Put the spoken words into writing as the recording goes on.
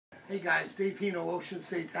Hey guys, Dave Hino, Ocean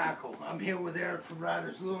State Tackle. I'm here with Eric from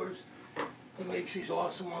 9ER's Lures. He makes these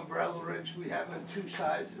awesome umbrella rigs. We have them in 2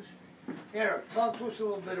 sizes. Eric, talk to us a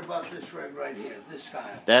little bit about this rig right here, this style.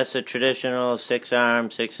 That's a traditional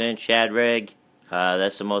 6-arm, 6-inch shad rig.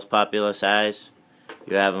 That's the most popular size.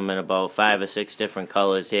 You have them in about 5 or 6 different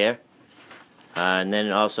colors here. And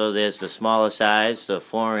then also there's the smaller size, the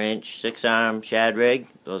 4-inch 6-arm shad rig.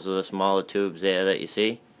 Those are the smaller tubes there that you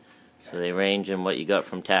see. So they range in what you got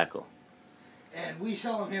from tackle. And we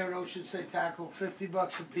sell them here at Ocean State Tackle, 50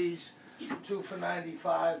 bucks a piece, 2 for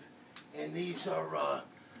 $95, and these are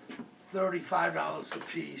 $35 a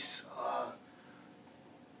piece,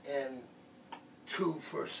 and 2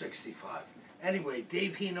 for $65. Anyway,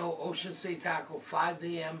 Dave Hino, Ocean State Tackle, 5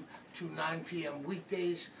 a.m. to 9 p.m.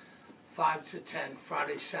 weekdays, 5 to 10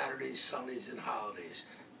 Fridays, Saturdays, Sundays, and holidays.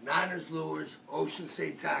 9ER's Lures, Ocean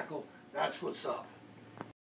State Tackle, that's what's up.